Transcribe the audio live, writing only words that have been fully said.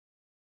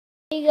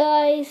Hey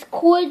guys,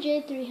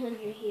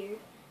 CoreJ300 here,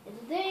 and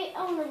today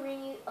I'm gonna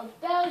bring you a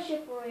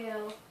Battleship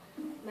Royale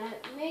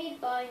map made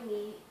by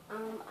me.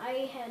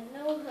 I had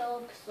no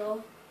help,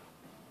 so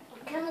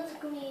it kind of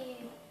took me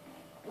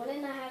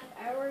 1.5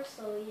 hours.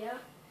 So yeah,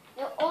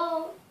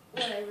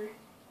 whatever.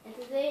 And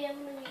today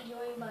I'm gonna be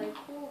joined by a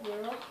cool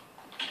girl,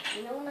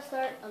 and I want to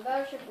start a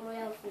Battleship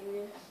Royale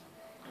series.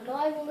 I know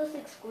I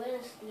realistic Squid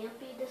and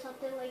Stampy did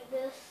something like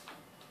this,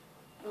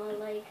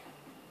 but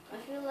I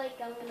feel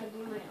like I'm gonna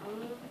do my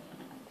own.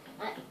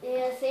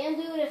 Yeah, Sam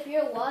dude, if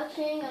you're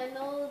watching, I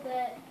know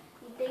that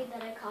you think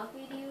that I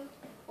copied you.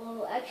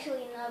 Well,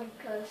 actually not,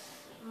 because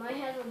mine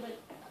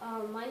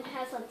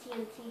has a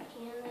TNT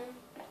cannon.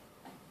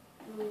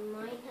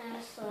 Mine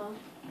has a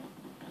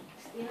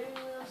steering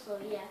wheel. So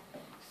yeah.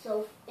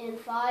 So in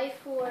 5,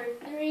 4,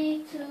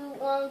 3, 2,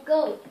 1,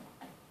 go.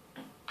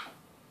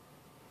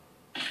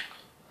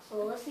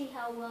 So let's see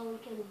how well we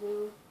can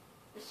do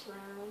this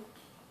round.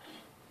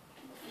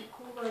 This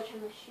cool girl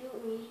trying to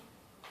shoot me.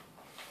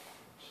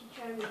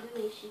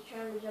 She's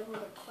trying to jump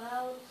over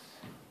clouds.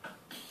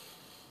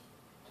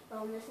 Keep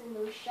on missing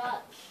those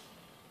shots.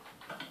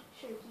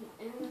 Should keep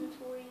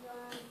inventories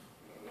on.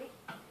 Alright.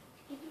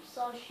 Keep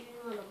saw shooting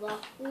on the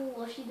block. Ooh,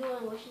 what's she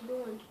doing? What's she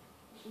doing?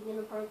 Is she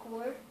gonna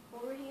parkour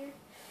over here?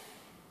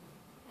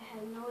 I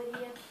have no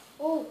idea.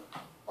 Oh!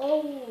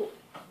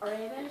 Alright,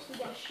 I managed to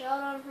get a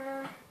shot on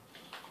her.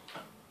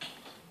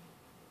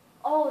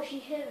 Oh, she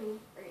hit me.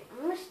 Alright,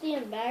 I'm gonna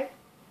stand back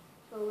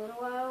for a little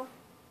while.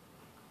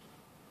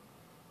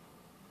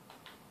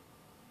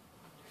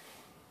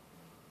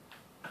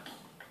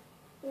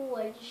 Oh,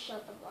 I just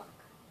shot the block.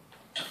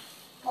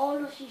 Oh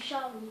no, she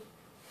shot me.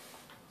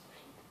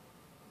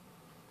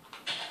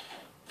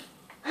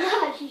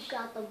 She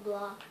shot the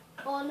block.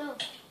 Oh no.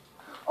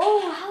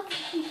 Oh, how did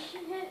she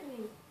hit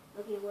me?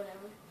 Okay,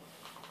 whatever.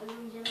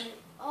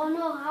 Oh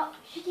no, how?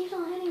 She keeps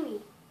on hitting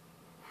me.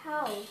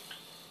 How?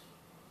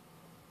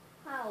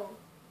 How?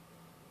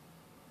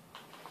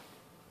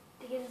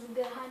 Think this is a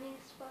good hiding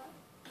spot?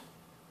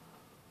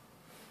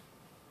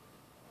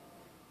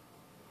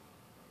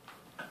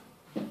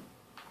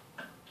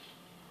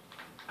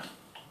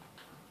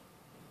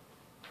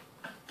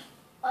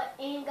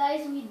 And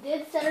guys, we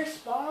did set our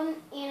spawn,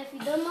 and if you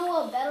don't know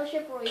what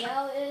Battleship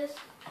Royale is,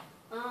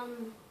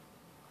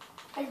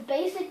 it's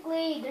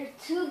basically, there's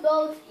 2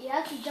 boats. You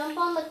have to jump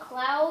on the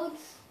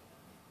clouds,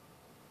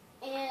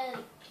 and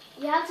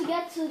you have to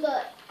get to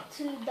the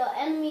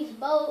enemy's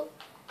boat,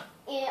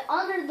 and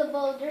under the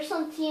boat there's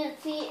some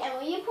TNT, and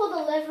when you pull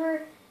the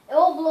lever, it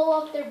will blow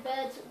up their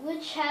beds,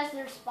 which has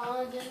their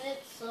spawns in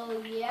it.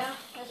 So yeah,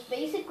 that's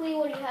basically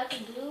what you have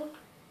to do.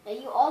 And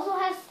you also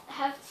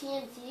have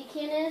TNT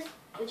cannons,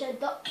 which I'm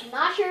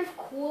not sure if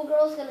Cool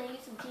Girl's gonna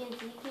use some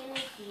TNT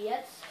cannons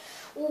yet.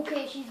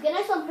 Okay, she's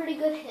getting some pretty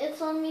good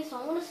hits on me, so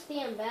I'm gonna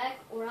stand back,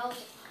 or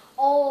else.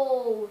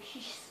 Oh,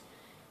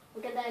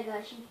 look at that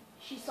guy.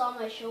 She saw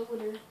my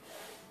shoulder.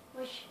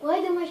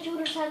 Why do my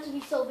shoulders have to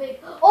be so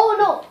big? Oh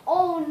no!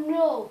 Oh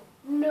no!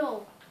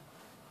 No.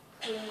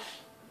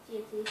 Yes,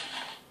 TNT.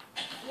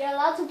 You're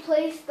allowed to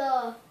place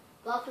the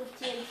block with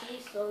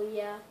TNT, so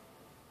yeah.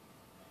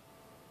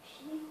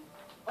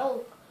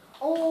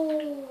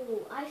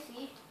 Oh, I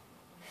see.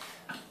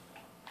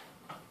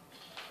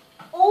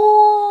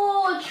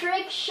 Oh,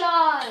 trick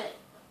shot.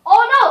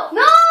 Oh,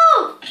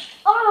 no!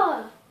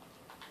 Oh!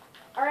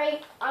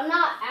 Alright, I'm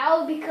not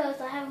out because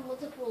I have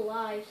multiple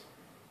lives.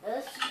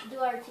 Let's do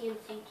our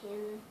TNT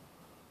cannon.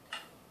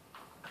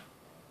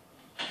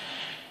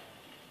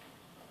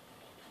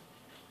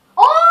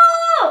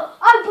 Oh!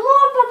 I blew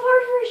up a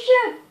part of her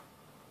ship!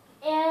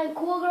 And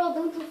Cool Girl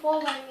didn't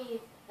fall by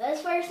me.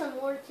 Let's fire some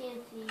more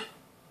TNT.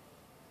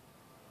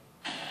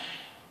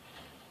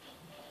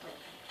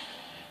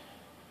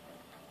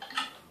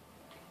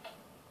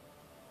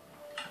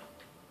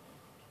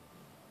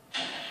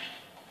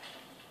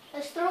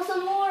 Let's throw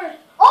some more.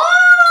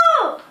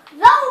 Oh!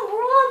 That will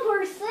ruin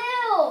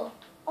Brazil!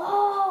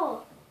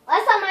 Oh!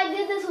 Last time I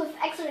did this with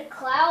Extra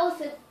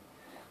Clouds,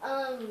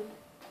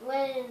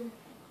 when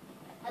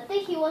I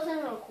think he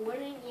wasn't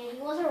recording. Yeah, he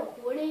wasn't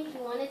recording. He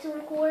wanted to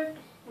record,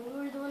 and we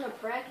were doing a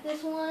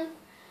practice one.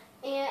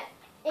 And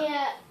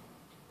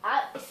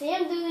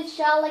Sam dude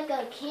shot like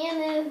a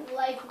cannon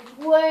like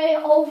way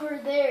over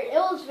there. It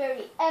was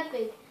very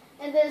epic.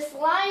 And then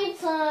Slime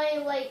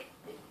Time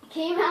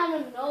came out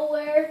of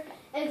nowhere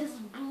and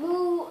just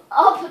blew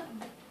up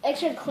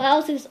Extra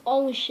Clouds'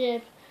 own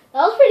ship.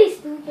 That was pretty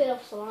stupid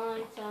of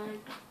Slime Time.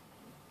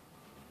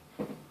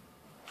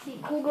 See,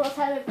 Cool Girls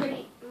have a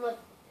pretty look.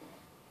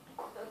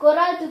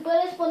 Cora, tú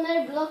puedes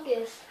poner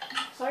bloques.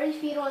 Sorry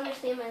if you don't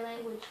understand my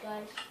language,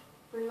 guys.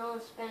 We're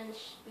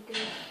non-Spanish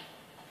speakers.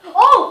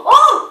 Oh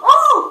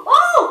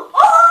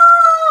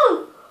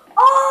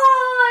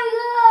my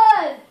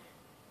god!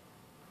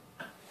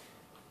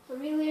 It's a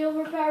really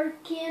overpowered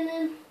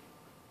cannon.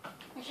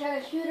 I try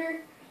to shoot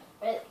her.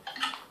 Right.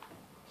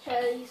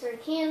 Try to use her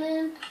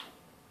cannon.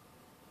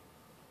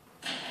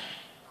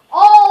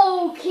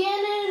 Oh,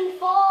 cannon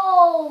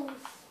falls!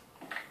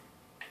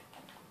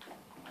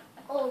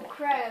 Oh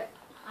crap.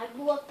 I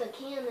blew up the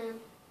cannon.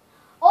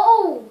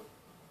 Oh!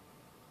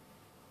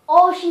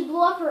 Oh, she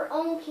blew up her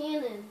own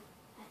cannon,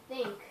 I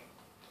think.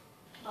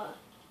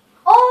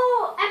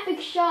 Oh, epic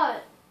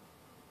shot.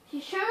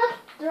 She's trying to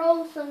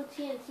throw some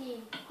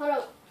TNT. Hold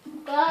up.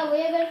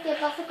 Voy a ver qué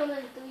pasa con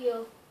el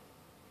tuyo.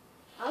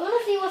 I want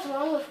to see what's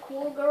wrong with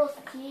Cool Girl's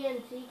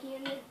TNT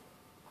cannon.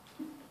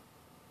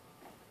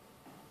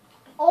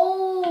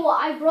 Oh,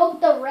 I broke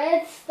the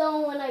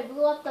redstone when I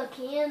blew up the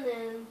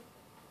cannon.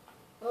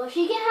 Well,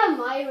 she can have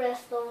my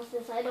redstone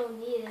since I don't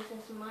need it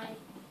since my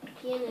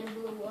cannon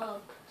blew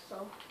up.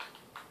 So,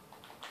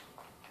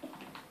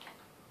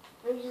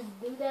 let me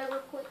just do that real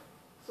quick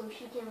so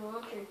she can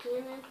launch her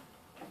cannon.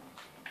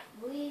 I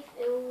believe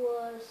it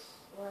was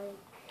like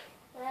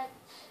that.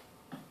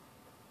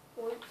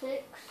 Fort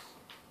 6.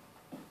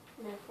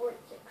 And then Fort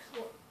 6.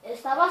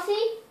 ¿Estaba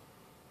así?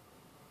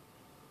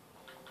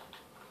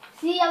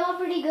 Sí, I'm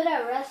pretty good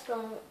at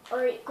redstone.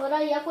 Or,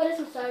 Cora, ya puedes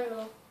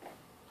usarlo.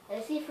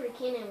 Let's see if her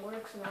cannon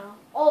works now.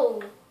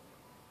 Oh.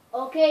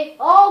 Okay.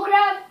 Oh,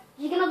 crap.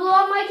 You gonna blow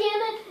up my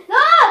cannon?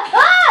 Ah!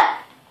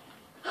 Ah!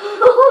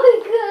 Oh, my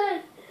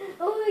God.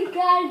 Oh, my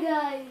God,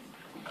 guys.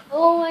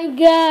 Oh, my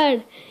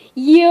God.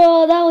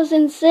 Yo, that was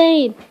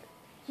insane.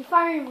 She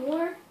firing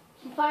more?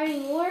 She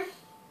firing more?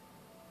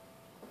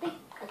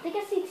 I think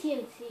I see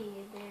TNT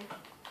in there.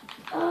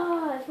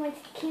 Ah, if my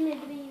cannon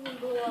didn't even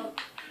blow up.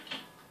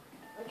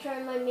 I'm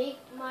trying to make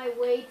my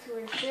way to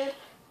her ship.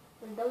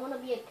 I don't want to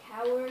be a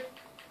coward.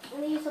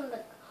 I'm gonna use some of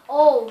the...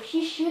 Oh,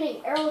 she's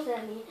shooting arrows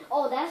at me.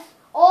 Oh, that's...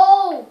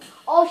 Oh!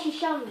 Oh, she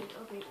shot me.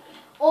 Okay.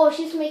 Oh,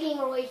 she's making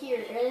her way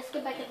here. Let's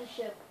get back at the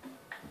ship.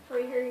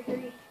 Hurry, hurry,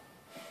 hurry.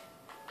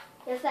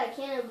 Guess that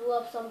cannon blew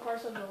up some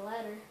parts of the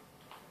ladder.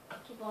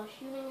 Keep on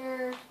shooting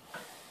her.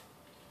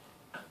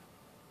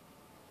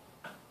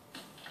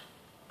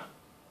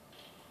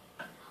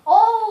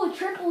 Oh,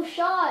 triple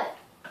shot.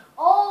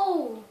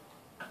 Oh.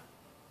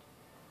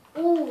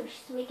 Oh,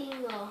 she's making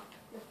a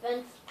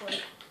defense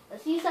plate.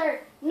 Let's use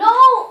our... No!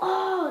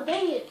 Oh,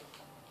 dang it.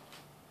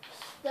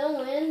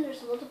 Still in.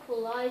 There's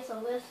multiple lives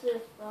unless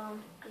if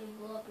they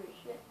blow up your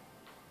ship.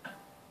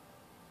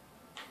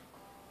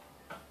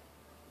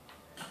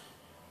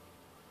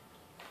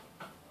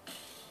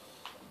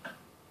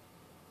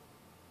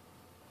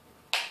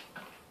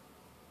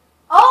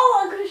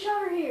 Oh, I could have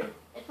shot her here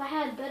if I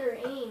had better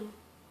aim.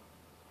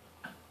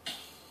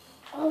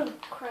 Oh,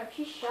 crap.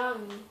 She shot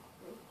me.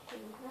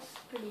 That's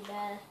pretty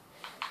bad.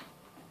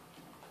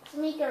 Let's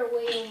make our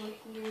way over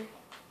here.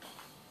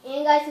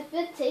 And guys, if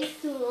it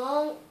takes too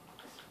long,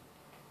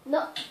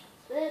 no,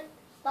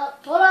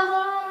 stop. Hold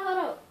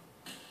on.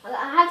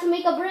 I have to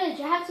make a bridge.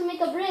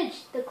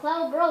 The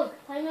cloud broke.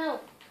 Time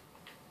out.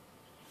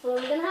 So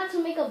we're gonna have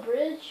to make a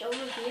bridge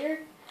over here.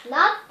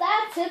 Not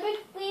that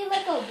typically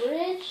like a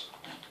bridge,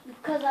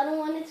 because I don't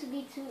want it to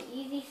be too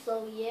easy.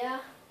 So yeah.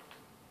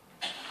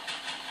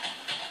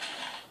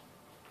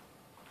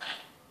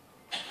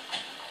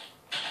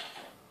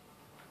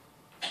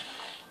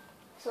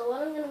 So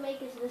what I'm gonna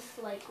make is this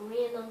like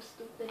random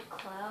stupid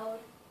cloud.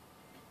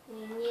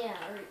 And yeah,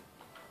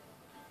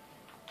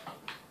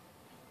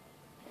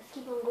 let's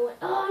keep on going.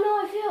 Oh no,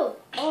 I failed.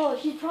 Oh,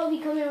 she's probably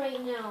coming right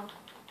now.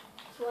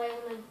 That's why I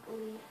wanna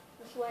leave.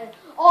 That's why.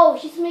 Oh,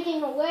 she's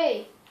making her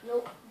way.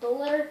 Nope, don't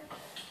let her.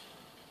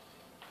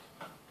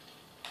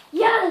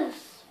 Yes.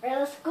 Alright,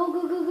 let's go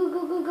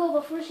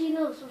before she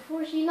knows. No!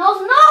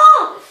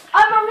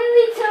 I'm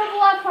really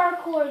terrible at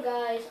parkour,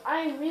 guys.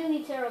 I'm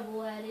really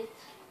terrible at it.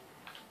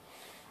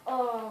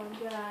 Oh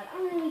God,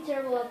 I'm really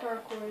terrible at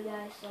parkour,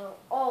 guys. So,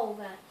 oh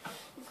God,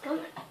 it's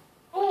coming.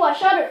 Oh, I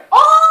shot her.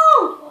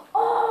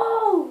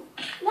 Oh,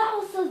 that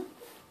was a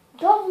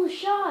double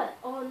shot.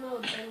 Oh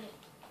no, dang it.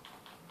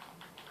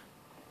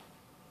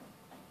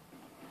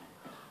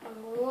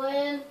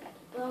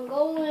 I'm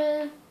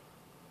going.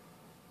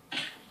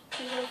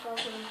 See if I'll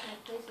go in that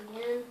place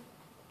again.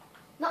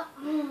 No,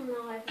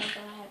 I forgot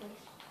I had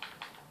this.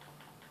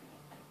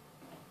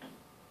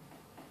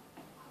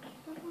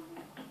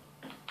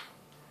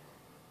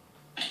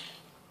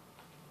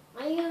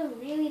 I am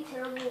really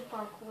terrible at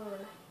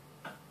parkour.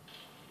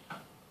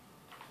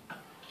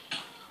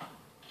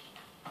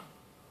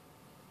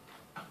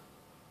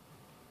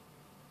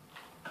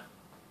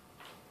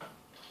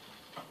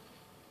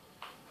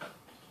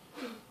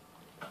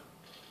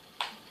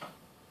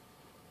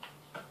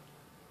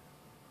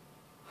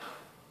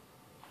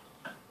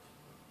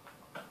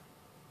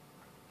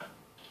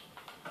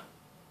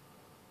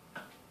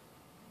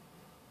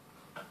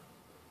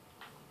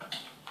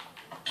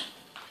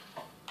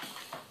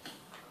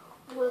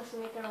 Let's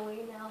make our way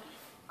now.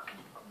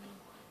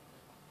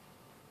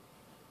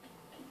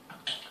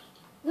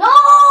 No!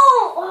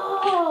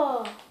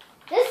 Oh!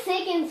 This is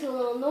taking too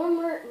long.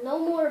 No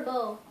more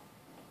bow.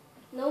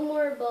 No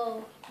more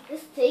bow.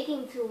 This is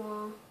taking too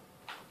long.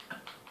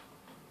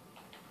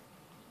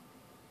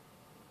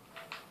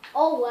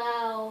 Oh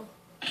wow.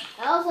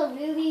 That was a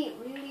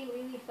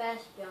really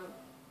fast jump.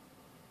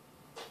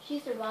 She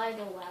survived.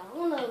 Oh wow.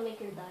 I'm gonna make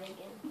her die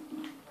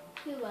again.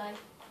 Goodbye.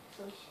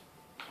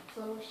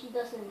 So she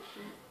doesn't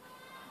shoot.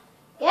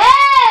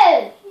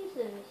 Good!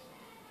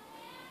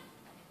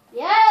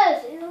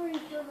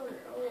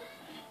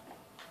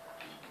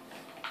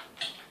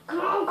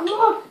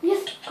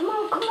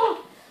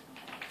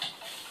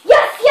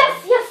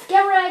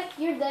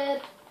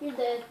 dead. You're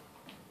dead.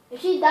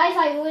 If she dies,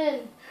 I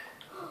win.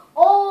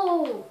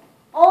 Oh,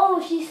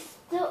 oh, she's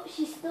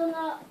still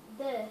not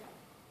dead.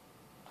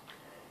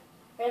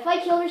 If I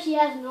kill her, she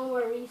has no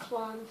more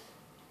respawns.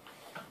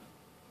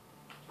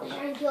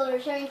 Try and kill her.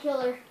 Try and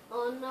kill her.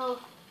 Oh no.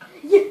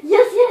 Yes,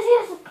 yes,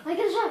 yes. I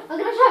got a shot. I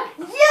got a shot.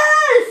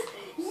 Yes,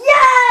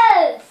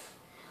 yes.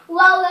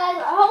 Well,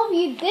 guys, I hope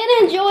you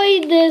did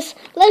enjoy this.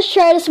 Let's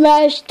try to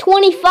smash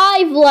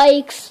 25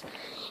 likes.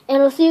 And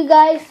we'll see you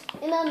guys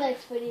in the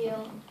next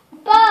video.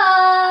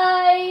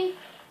 Bye!